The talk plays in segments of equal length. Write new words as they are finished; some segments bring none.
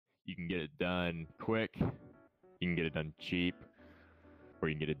you can get it done quick, you can get it done cheap, or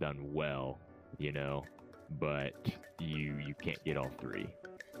you can get it done well, but you can't get all three.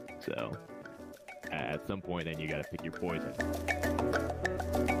 So at some point, then you got to pick your poison.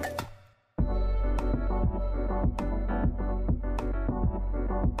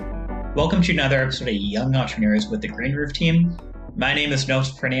 Welcome to another episode of Young Entrepreneurs with the Green Roof team. My name is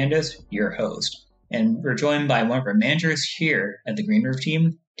Nelson Fernandez, your host, and we're joined by one of our managers here at the Green Roof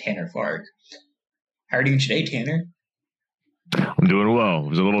team, Tanner Clark. How are you doing today, Tanner? I'm doing well. It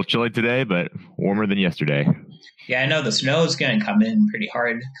was a little chilly today, but warmer than yesterday. Yeah, I know the snow is going to come in pretty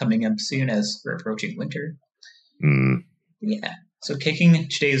hard coming up soon as we're approaching winter. Yeah, so kicking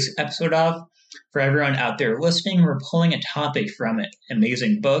today's episode off, for everyone out there listening, we're pulling a topic from an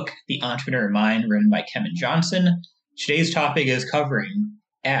amazing book, The Entrepreneur Mind, written by Kevin Johnson. Today's topic is covering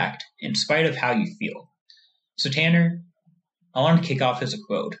act in spite of how you feel. So Tanner, I want to kick off with a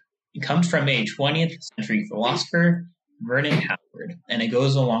quote. It comes from a 20th century philosopher, Vernon Howard, and it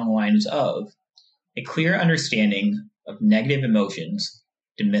goes along the lines of, a clear understanding of negative emotions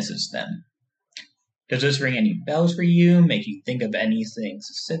dismisses them. Does this ring any bells for you? Make you think of anything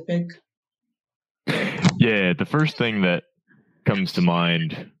specific? Yeah, the first thing that comes to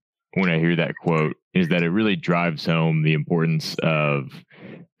mind when I hear that quote is that it really drives home the importance of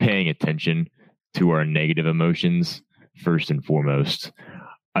paying attention to our negative emotions first and foremost.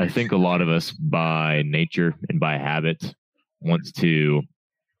 I think a lot of us by nature and by habit wants to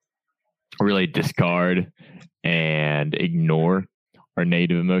really discard and ignore our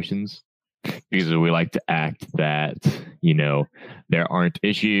negative emotions because we like to act that, there aren't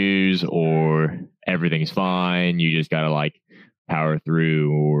issues or everything's fine. You just got to power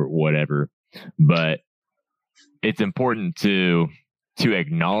through or whatever. But it's important to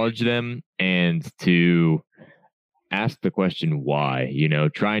acknowledge them and to ask the question why,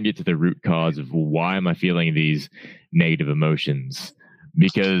 try and get to the root cause of why am I feeling these negative emotions?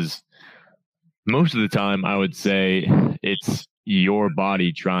 Because most of the time I would say it's your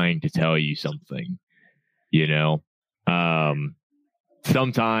body trying to tell you something,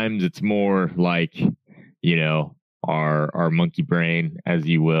 sometimes it's more like, our monkey brain, as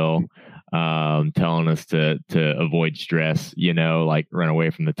you will, telling us to avoid stress, run away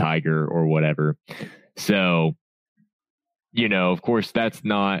from the tiger or whatever. So, of course, that's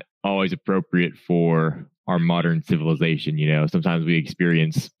not always appropriate for our modern civilization. Sometimes we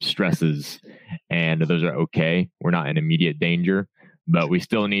experience stresses and those are okay. We're not in immediate danger, but we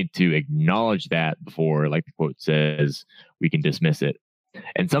still need to acknowledge that before, like the quote says, we can dismiss it.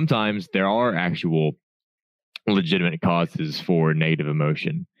 And sometimes there are actual legitimate causes for negative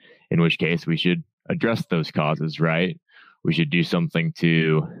emotion, in which case we should address those causes, right? We should do something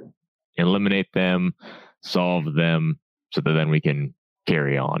to eliminate them, solve them, so that then we can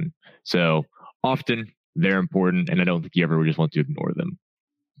carry on. So often they're important, and I don't think you ever just want to ignore them.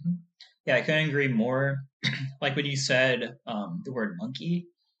 Yeah, I couldn't agree more. Like when you said the word monkey,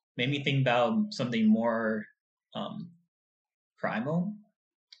 made me think about something more primal.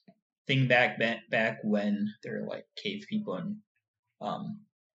 Think back when there were cave people and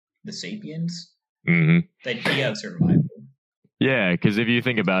the sapiens. Mm-hmm. The idea of survival. Yeah, because if you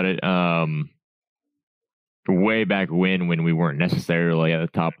think about it, way back when we weren't necessarily at the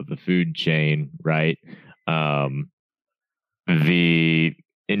top of the food chain, right? The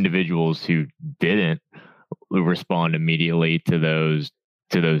individuals who didn't respond immediately to those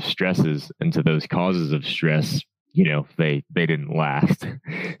stresses and to those causes of stress, they didn't last.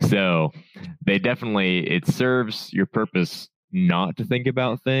 So they definitely, it serves your purpose not to think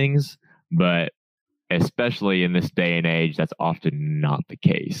about things, but especially in this day and age, that's often not the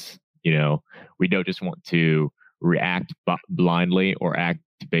case. We don't just want to react blindly or act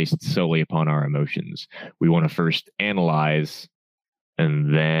based solely upon our emotions. We want to first analyze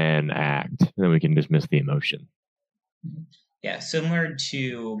and then act. And then we can dismiss the emotion. Yeah, similar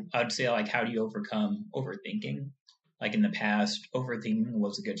to, I would say, how do you overcome overthinking? Like in the past, overthinking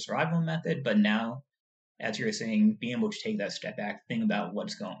was a good survival method, but now, as you're saying, being able to take that step back, think about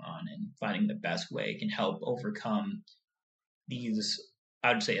what's going on and finding the best way can help overcome these,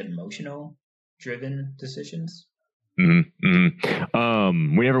 I would say, emotional driven decisions. Mm-hmm.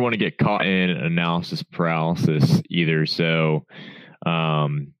 Mm-hmm. We never want to get caught in analysis paralysis either. So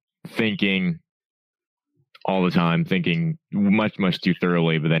thinking all the time, thinking much too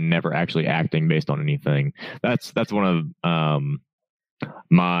thoroughly, but then never actually acting based on anything. That's one of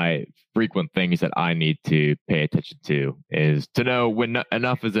my frequent things that I need to pay attention to, is to know when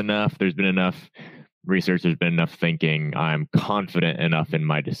enough is enough. There's been enough research, there's been enough thinking. I'm confident enough in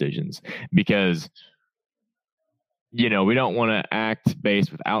my decisions, because we don't want to act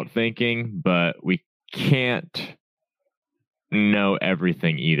based without thinking, but we can't know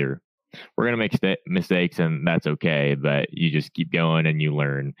everything either. We're going to make mistakes, and that's okay, but you just keep going and you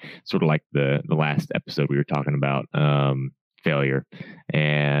learn, sort of like the last episode we were talking about, failure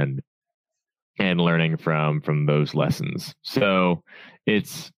and learning from those lessons. So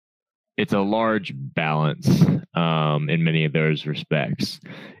it's a large balance in many of those respects.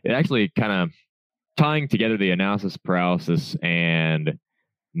 It actually kind of tying together the analysis paralysis and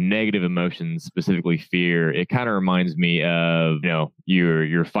negative emotions, specifically fear. It kind of reminds me of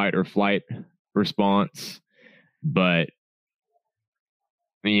your fight or flight response, but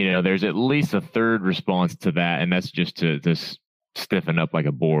there's at least a third response to that, and that's just to stiffen up like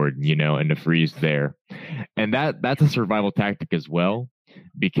a board, and to freeze there. And that's a survival tactic as well,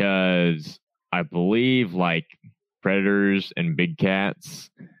 because I believe like predators and big cats,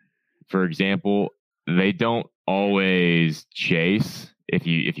 for example, they don't always chase if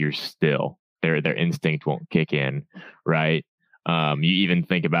you're still. Their instinct won't kick in, right? You even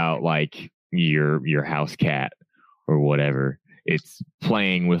think about like your house cat or whatever. It's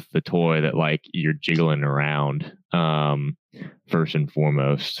playing with the toy that like you're jiggling around, first and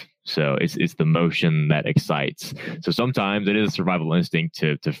foremost. So it's the motion that excites. So sometimes it is a survival instinct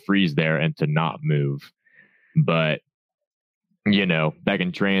to freeze there and to not move. But that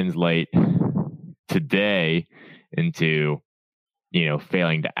can translate today into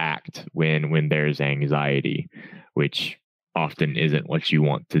failing to act when there's anxiety, which often isn't what you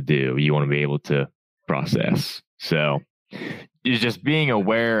want to do. You want to be able to process. So it's just being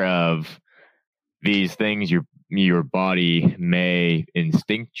aware of these things your body may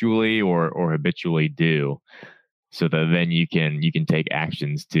instinctually or habitually do, so that then you can take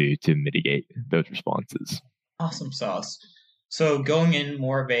actions to mitigate those responses. Awesome sauce. So going in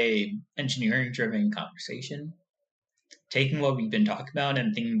more of a engineering driven conversation, taking what we've been talking about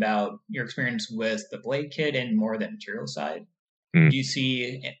and thinking about your experience with the blade kit and more the material side, do you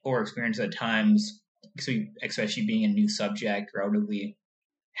see or experience at times, especially being a new subject, relatively,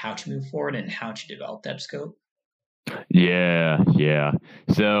 how to move forward and how to develop that scope? Yeah.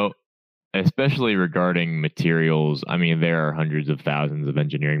 So especially regarding materials, I mean, there are hundreds of thousands of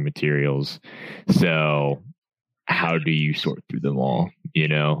engineering materials. So how do you sort through them all?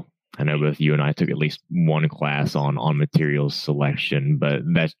 I know both you and I took at least one class on materials selection, but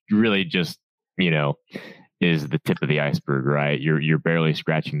that's really just, is the tip of the iceberg, right? You're barely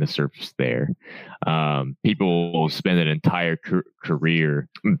scratching the surface there. People will spend an entire career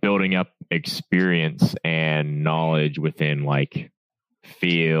building up experience and knowledge within like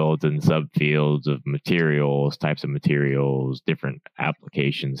fields and subfields of materials, types of materials, different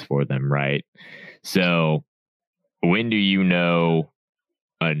applications for them, right? So when do you know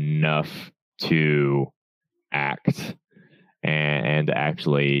enough to act and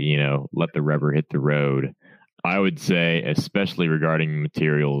actually, let the rubber hit the road? I would say, especially regarding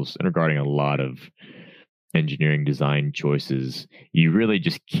materials and regarding a lot of engineering design choices, you really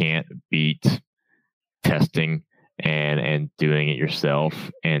just can't beat testing and doing it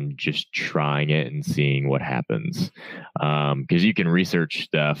yourself and just trying it and seeing what happens. Because you can research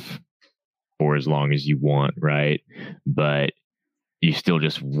stuff for as long as you want, right? But you still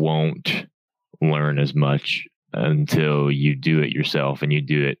just won't learn as much until you do it yourself and you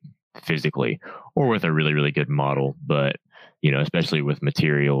do it physically or with a really, really good model. But, especially with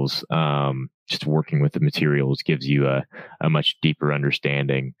materials, just working with the materials gives you a much deeper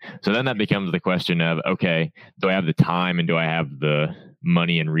understanding. So then that becomes the question of, okay, do I have the time and do I have the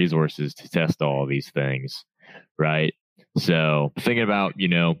money and resources to test all these things, right? So thinking about,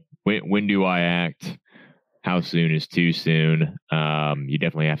 when do I act? How soon is too soon? You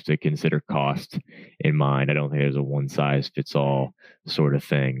definitely have to consider cost in mind. I don't think there's a one size fits all sort of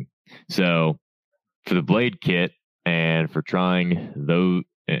thing. So for the blade kit and for trying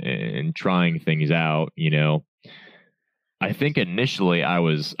things out, I think initially I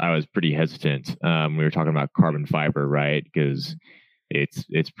was pretty hesitant. We were talking about carbon fiber, right? Because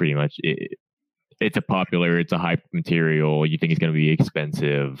it's pretty much it's a hype material. You think it's going to be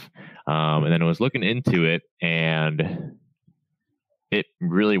expensive. And then I was looking into it and it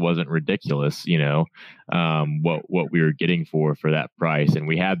really wasn't ridiculous, what we were getting for that price. And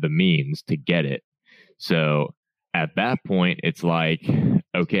we had the means to get it. So at that point, it's like,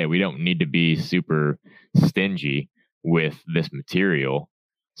 okay, we don't need to be super stingy with this material.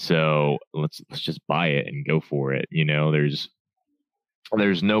 So let's just buy it and go for it. There's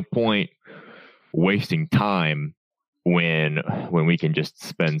no point wasting time when we can just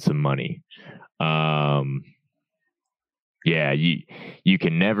spend some money. You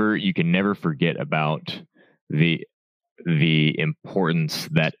can never forget about the the importance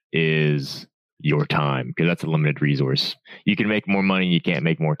that is your time, because that's a limited resource. You can make more money, you can't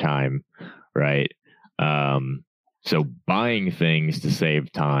make more time, right? So buying things to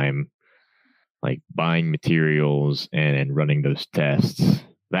save time, like buying materials and running those tests,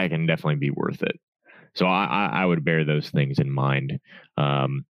 that can definitely be worth it. So I would bear those things in mind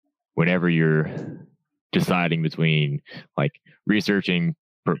whenever you're deciding between like researching,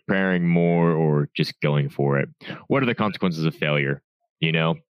 preparing more, or just going for it. What are the consequences of failure?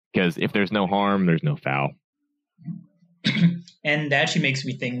 Because if there's no harm, there's no foul. And that actually makes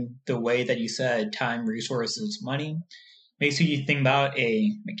me think the way that you said time, resources, money makes me think about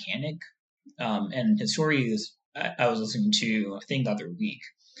a mechanic. And his story is I was listening to, I think, the other week.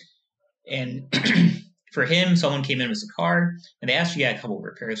 And for him, someone came in with a car and they actually had a couple of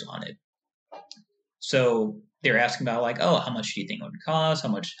repairs on it. So they were asking about like, oh, how much do you think it would cost?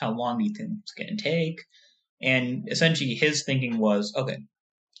 How long do you think it's going to take? And essentially his thinking was, okay,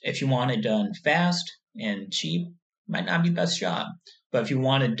 if you want it done fast and cheap, might not be the best job. But if you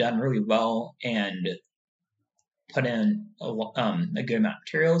want it done really well and put in a good amount of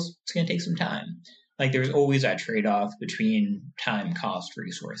materials, it's going to take some time. Like there's always that trade-off between time, cost,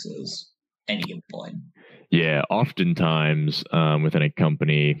 resources, any given point. Yeah, oftentimes within a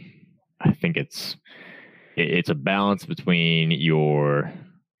company, I think it's a balance between your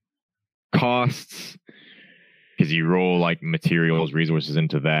costs, because you roll like materials, resources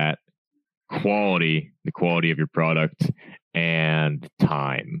into that, the quality of your product, and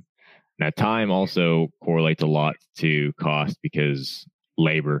time. Now, time also correlates a lot to cost, because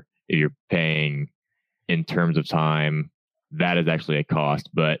labor, if you're paying in terms of time, that is actually a cost.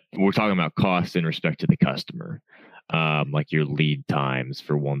 But we're talking about costs in respect to the customer, like your lead times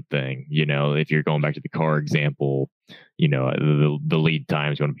for one thing. If you're going back to the car example, the lead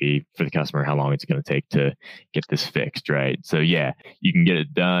time is going to be for the customer how long it's going to take to get this fixed, right? So yeah, you can get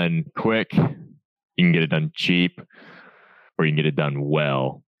it done quick, you can get it done cheap, or you can get it done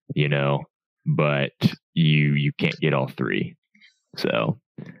well, but you can't get all three. So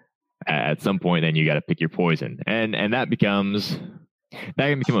at some point, then you got to pick your poison, and that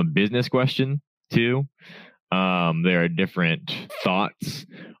can become a business question too. There are different thoughts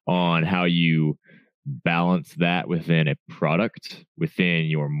on how you balance that within a product, within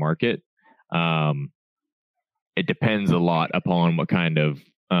your market. It depends a lot upon what kind of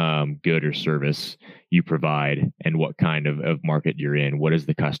good or service you provide and what kind of market you're in. What is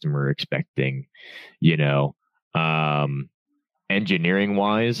the customer expecting? Engineering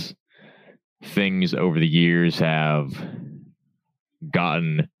wise, things over the years have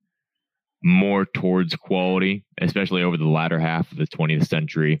gotten more towards quality, especially over the latter half of the 20th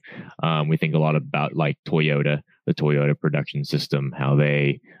century. We think a lot about like Toyota, the Toyota production system, how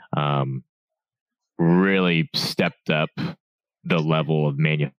they really stepped up the level of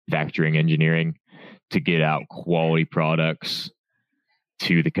manufacturing engineering to get out quality products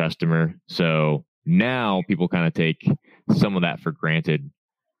to the customer. So now people kind of take some of that for granted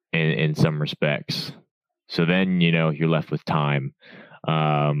in some respects. So then, you're left with time.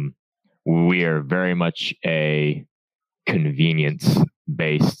 We are very much a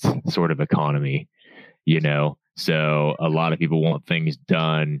convenience-based sort of economy, So a lot of people want things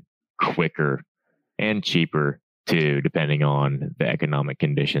done quicker and cheaper too, depending on the economic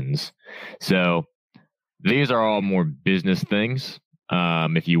conditions. So these are all more business things.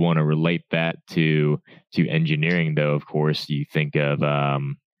 If you want to relate that to engineering, though, of course, you think of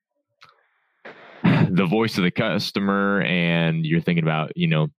the voice of the customer, and you're thinking about,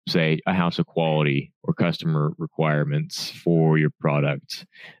 say, a house of quality or customer requirements for your product.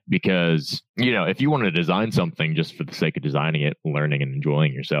 Because, if you want to design something just for the sake of designing it, learning and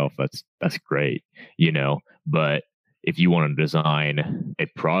enjoying yourself, that's great, But if you want to design a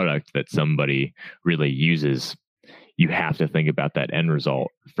product that somebody really uses, you have to think about that end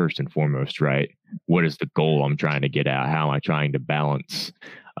result first and foremost, right? What is the goal I'm trying to get at? How am I trying to balance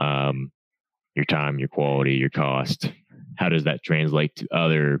your time, your quality, your cost? How does that translate to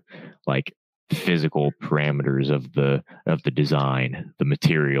other like physical parameters of the design, the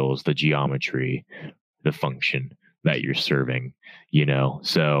materials, the geometry, the function that you're serving,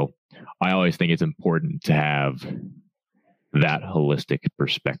 So I always think it's important to have that holistic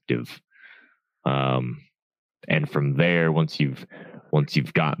perspective. And from there, once you've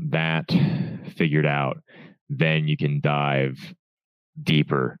got that figured out, then you can dive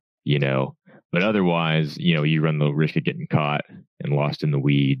deeper, But otherwise, you run the risk of getting caught and lost in the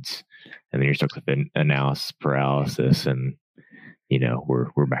weeds, and then you're stuck with an analysis paralysis, and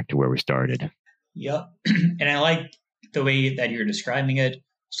we're back to where we started. Yep. And I like the way that you're describing it.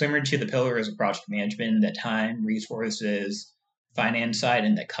 similar to the pillars of project management, the time, resources, finance side,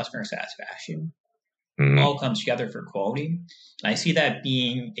 and the customer satisfaction. All comes together for quality. And I see that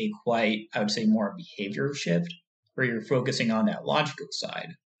being a quite, I would say, more behavioral shift where you're focusing on that logical side.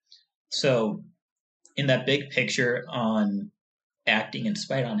 So in that big picture on acting in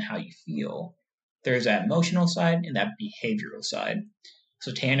spite on how you feel, there's that emotional side and that behavioral side.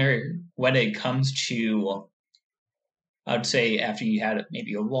 So Tanner, when it comes to, I would say after you had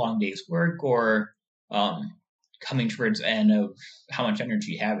maybe a long day's work or coming towards the end of how much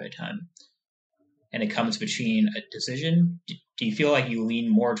energy you have at a time, and it comes between a decision, do you feel like you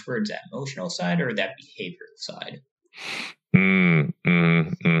lean more towards that emotional side or that behavioral side?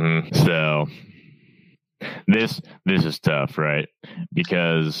 So this is tough, right?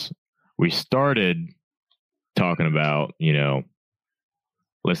 Because we started talking about,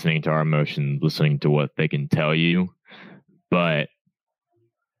 listening to our emotions, listening to what they can tell you, but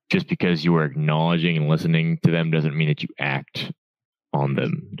just because you are acknowledging and listening to them doesn't mean that you act on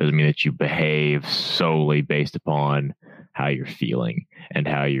them. Doesn't mean that you behave solely based upon how you're feeling and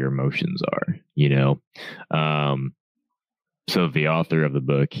how your emotions are, So the author of the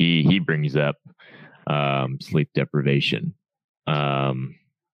book, he brings up sleep deprivation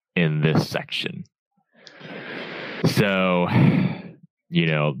in this section. So,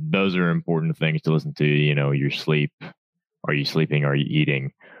 those are important things to listen to, your sleep. Are you sleeping? Are you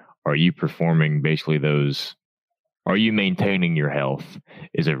eating? Are you performing basically those? Are you maintaining your health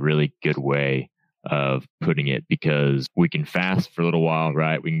is a really good way of putting it, because we can fast for a little while,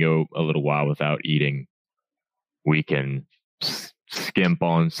 right? We can go a little while without eating. We can skimp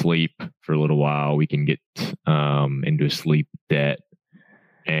on sleep for a little while. We can get into a sleep debt,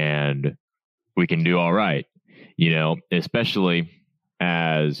 and we can do all right, especially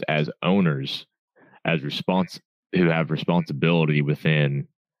as owners, who have responsibility within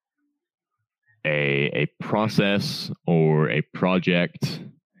a process or a project.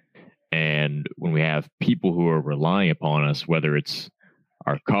 And when we have people who are relying upon us, whether it's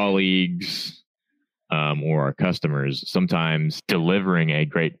our colleagues or our customers, sometimes delivering a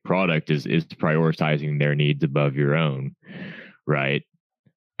great product is prioritizing their needs above your own, right?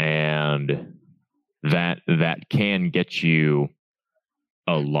 And that can get you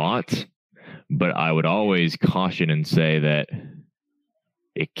a lot, but I would always caution and say that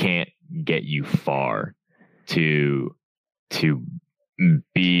it can't get you far to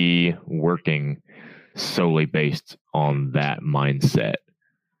be working solely based on that mindset,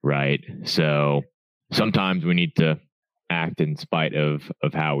 right? So sometimes we need to act in spite of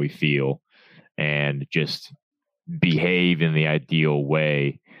how we feel and just behave in the ideal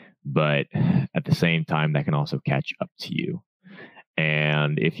way, but at the same time that can also catch up to you.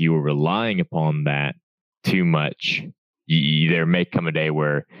 And if you are relying upon that too much, there may come a day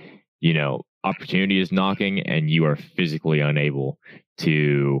where opportunity is knocking and you are physically unable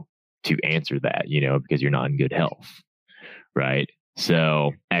to answer that, because you're not in good health, right?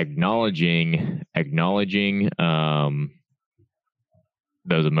 So acknowledging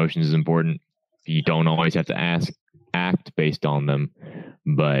those emotions is important. You don't always have to act based on them,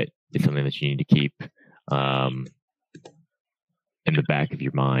 but it's something that you need to keep in the back of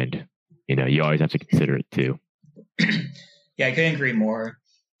your mind. You always have to consider it too. Yeah, I couldn't agree more.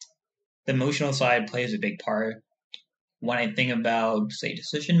 The emotional side plays a big part. When I think about, say,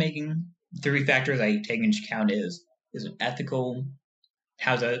 decision making, 3 factors I take into account is it ethical?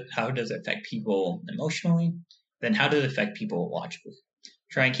 How does it affect people emotionally? Then how does it affect people logically?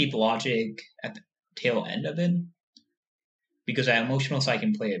 Try and keep logic at the tail end of it, because that emotional side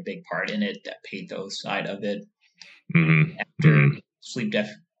can play a big part in it, that pathos side of it. Mm-hmm. After sleep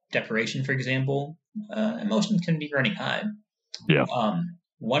deprivation, for example, emotions can be running high. Yeah.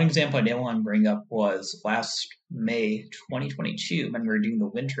 One example I did want to bring up was last May 2022 when we were doing the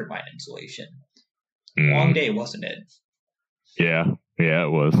wind turbine installation. Long day, wasn't it? Yeah,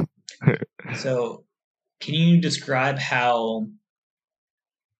 it was. So, can you describe how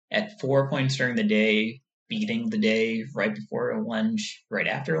at 4 points during the day, beginning the day, right before lunch, right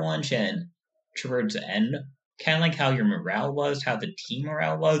after lunch, and towards the end, kind of like how your morale was, how the team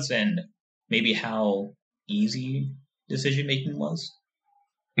morale was, and maybe how easy decision making was?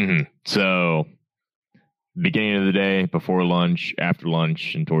 Mm-hmm. So, beginning of the day, before lunch, after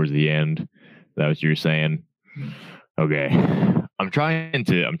lunch, and towards the end. That what you're saying? Okay. I'm trying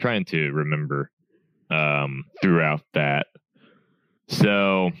to remember throughout that.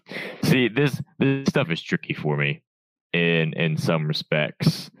 So, see, this stuff is tricky for me in some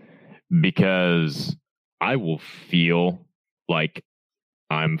respects, because I will feel like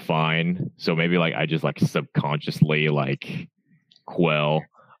I'm fine. So maybe like I just like subconsciously like quell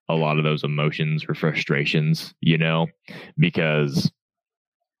a lot of those emotions or frustrations, because,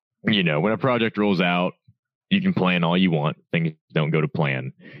 when a project rolls out, you can plan all you want. Things don't go to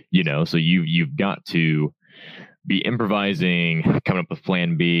plan, so you've got to be improvising, coming up with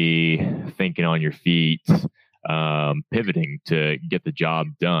plan B, thinking on your feet, pivoting to get the job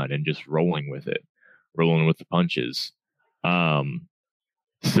done and just rolling with the punches.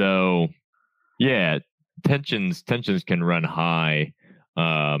 So yeah, tensions can run high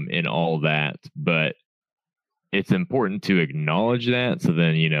in all that, but it's important to acknowledge that. So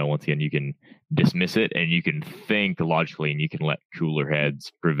then, once again, you can dismiss it and you can think logically and you can let cooler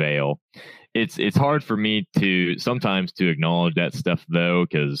heads prevail. It's hard for me to sometimes to acknowledge that stuff though,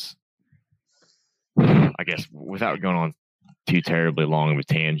 because I guess without going on too terribly long of a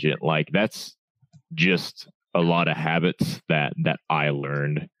tangent, like that's just a lot of habits that I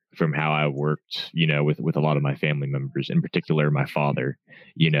learned from how I worked, with a lot of my family members, in particular my father,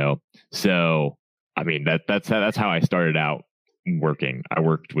 So I mean that's how I started out working. I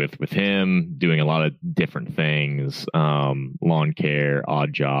worked with him doing a lot of different things, lawn care,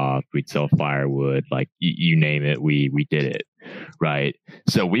 odd job. We'd sell firewood, like you name it, we did it, right?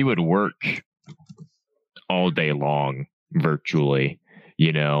 So we would work all day long virtually.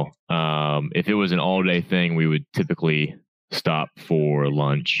 If it was an all day thing, we would typically stop for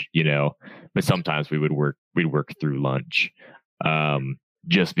lunch, but sometimes we'd work through lunch,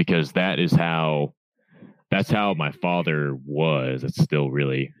 just because that's how my father was. It's still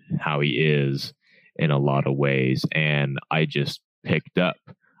really how he is in a lot of ways. And I just picked up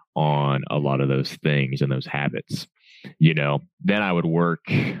on a lot of those things and those habits, then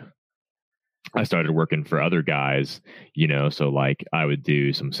I started working for other guys, so like I would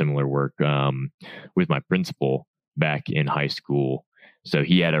do some similar work with my principal back in high school. So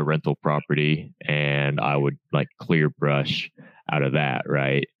he had a rental property and I would like clear brush out of that,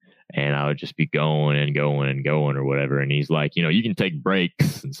 right? And I would just be going and going and going or whatever. And he's like, you can take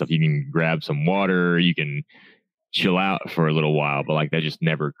breaks and stuff. You can grab some water. You can chill out for a little while. But like that just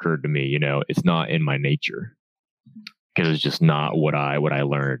never occurred to me. It's not in my nature, because it's just not what I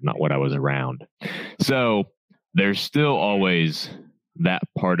learned, not what I was around. So there's still always that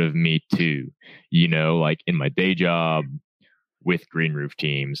part of me too, like in my day job with Green Roof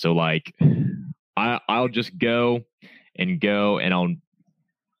Team. So like I'll just go and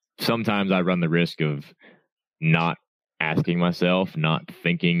sometimes I run the risk of not asking myself, not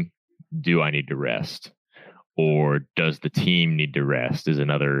thinking, do I need to rest? Or does the team need to rest is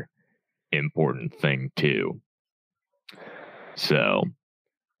another important thing too. So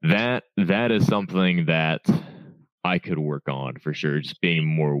that is something that I could work on for sure. Just being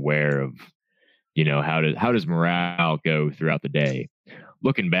more aware of, how does morale go throughout the day?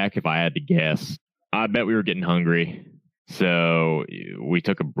 Looking back, if I had to guess, I bet we were getting hungry. So we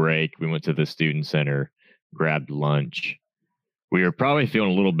took a break. We went to the student center, grabbed lunch. We were probably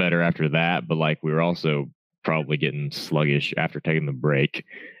feeling a little better after that, but like we were also probably getting sluggish after taking the break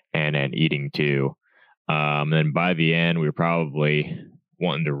and eating too. And then by the end, we were probably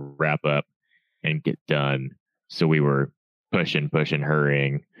wanting to wrap up and get done. So we were pushing,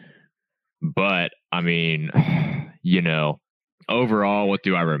 hurrying. But I mean, overall, what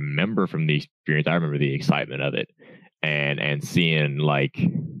do I remember from the experience? I remember the excitement of it and seeing like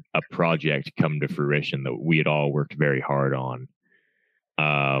a project come to fruition that we had all worked very hard on.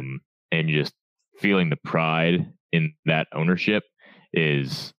 And just feeling the pride in that ownership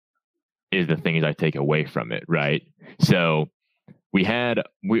is the things I take away from it, right? So we ran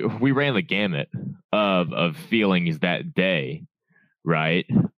the gamut of feelings that day, right?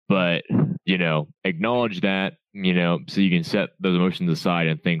 But acknowledge that, so you can set those emotions aside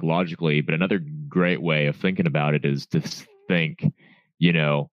and think logically. But another great way of thinking about it is to think,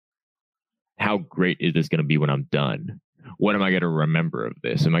 how great is this going to be when I'm done? What am I going to remember of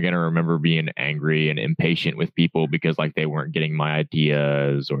this? Am I going to remember being angry and impatient with people because like they weren't getting my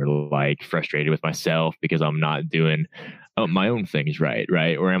ideas, or like frustrated with myself because I'm not doing my own things right?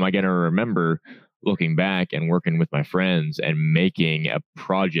 Or am I going to remember looking back and working with my friends and making a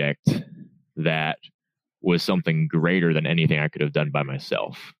project that was something greater than anything I could have done by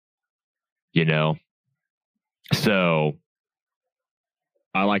myself? So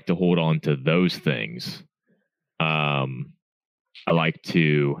I like to hold on to those things. I like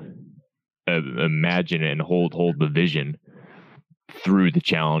to imagine and hold the vision through the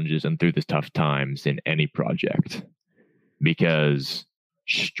challenges and through the tough times in any project, because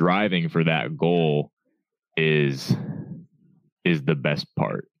striving for that goal is the best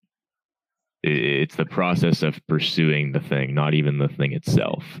part. It's the process of pursuing the thing, not even the thing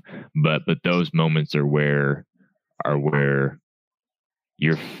itself. But those moments are where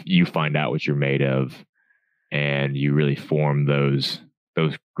you find out what you're made of, and you really form those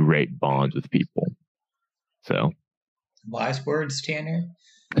great bonds with people. So wise words, Tanner.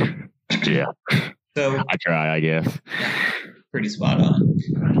 Yeah. So I try, I guess. Yeah, pretty spot on.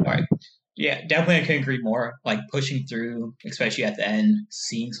 All right. Yeah, definitely I can agree more. Like pushing through, especially at the end,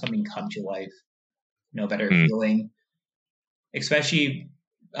 seeing something come to life, no better feeling. Especially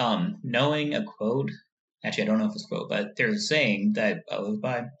knowing a quote. Actually, I don't know if it's a quote, but there's a saying that I live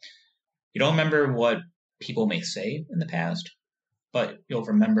by. You don't remember what people may say in the past, but you'll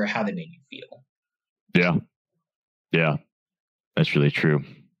remember how they made you feel. Yeah. Yeah. That's really true.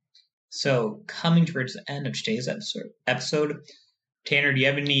 So, coming towards the end of today's episode, Tanner, do you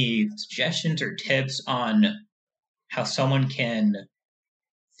have any suggestions or tips on how someone can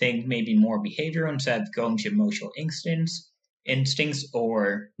think maybe more behavioral instead of going to emotional instincts,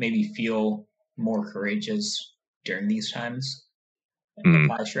 or maybe feel more courageous during these times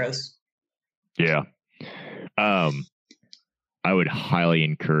and apply stress? Yeah. I would highly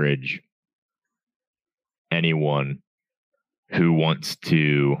encourage anyone who wants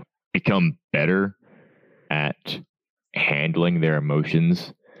to become better at handling their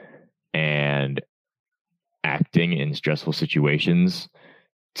emotions and acting in stressful situations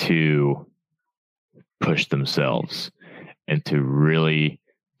to push themselves and to really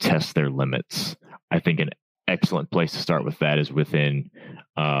test their limits. I think an excellent place to start with that is within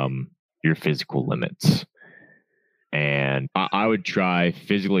your physical limits. And I would try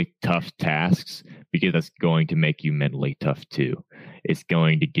physically tough tasks because that's going to make you mentally tough too. It's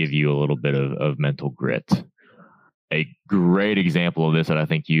going to give you a little bit of mental grit. A great example of this that I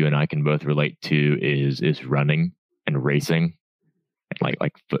think you and I can both relate to is running and racing,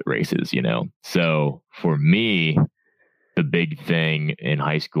 like foot races, you know. So for me, the big thing in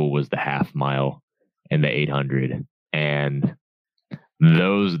high school was the half mile and the 800. And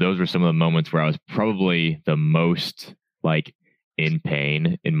those were some of the moments where I was probably the most like in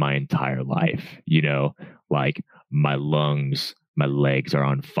pain in my entire life. You know, like my lungs, my legs are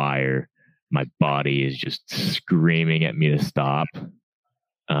on fire. My body is just screaming at me to stop.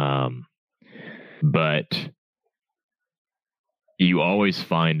 But you always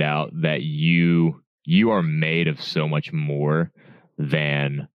find out that you are made of so much more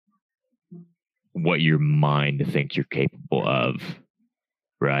than what your mind thinks you're capable of.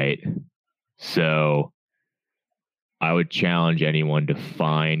 Right. So I would challenge anyone to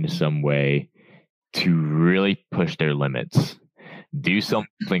find some way to really push their limits. Do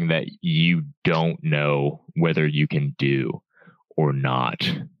something that you don't know whether you can do or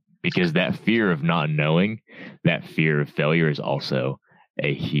not. Because that fear of not knowing, that fear of failure is also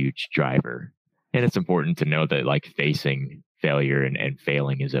a huge driver. And it's important to know that like facing failure and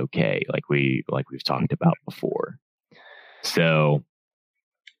failing is okay, like we've talked about before. So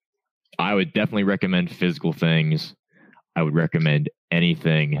I would definitely recommend physical things. I would recommend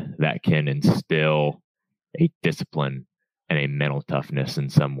anything that can instill a discipline and a mental toughness in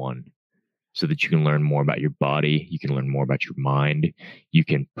someone so that you can learn more about your body. You can learn more about your mind. You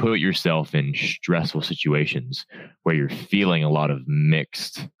can put yourself in stressful situations where you're feeling a lot of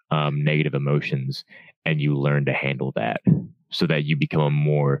mixed negative emotions, and you learn to handle that so that you become a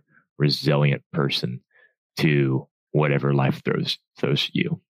more resilient person to whatever life throws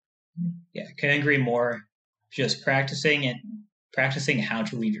you. Yeah, can agree more. Just practicing how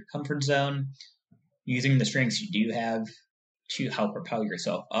to leave your comfort zone, using the strengths you do have to help propel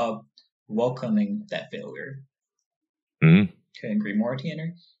yourself up, welcoming that failure. Mm-hmm. Couldn't agree more,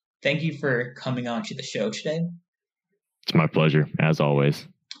 Tanner. Thank you for coming on to the show today. It's my pleasure, as always.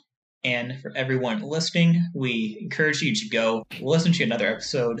 And for everyone listening, we encourage you to go listen to another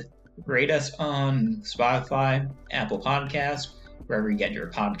episode. Rate us on Spotify, Apple Podcasts, wherever you get your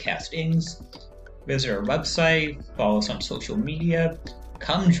podcastings. Visit our website, follow us on social media,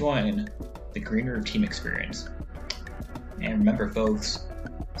 come join the Green Roof Team experience. And remember, folks,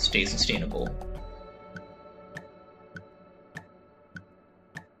 stay sustainable.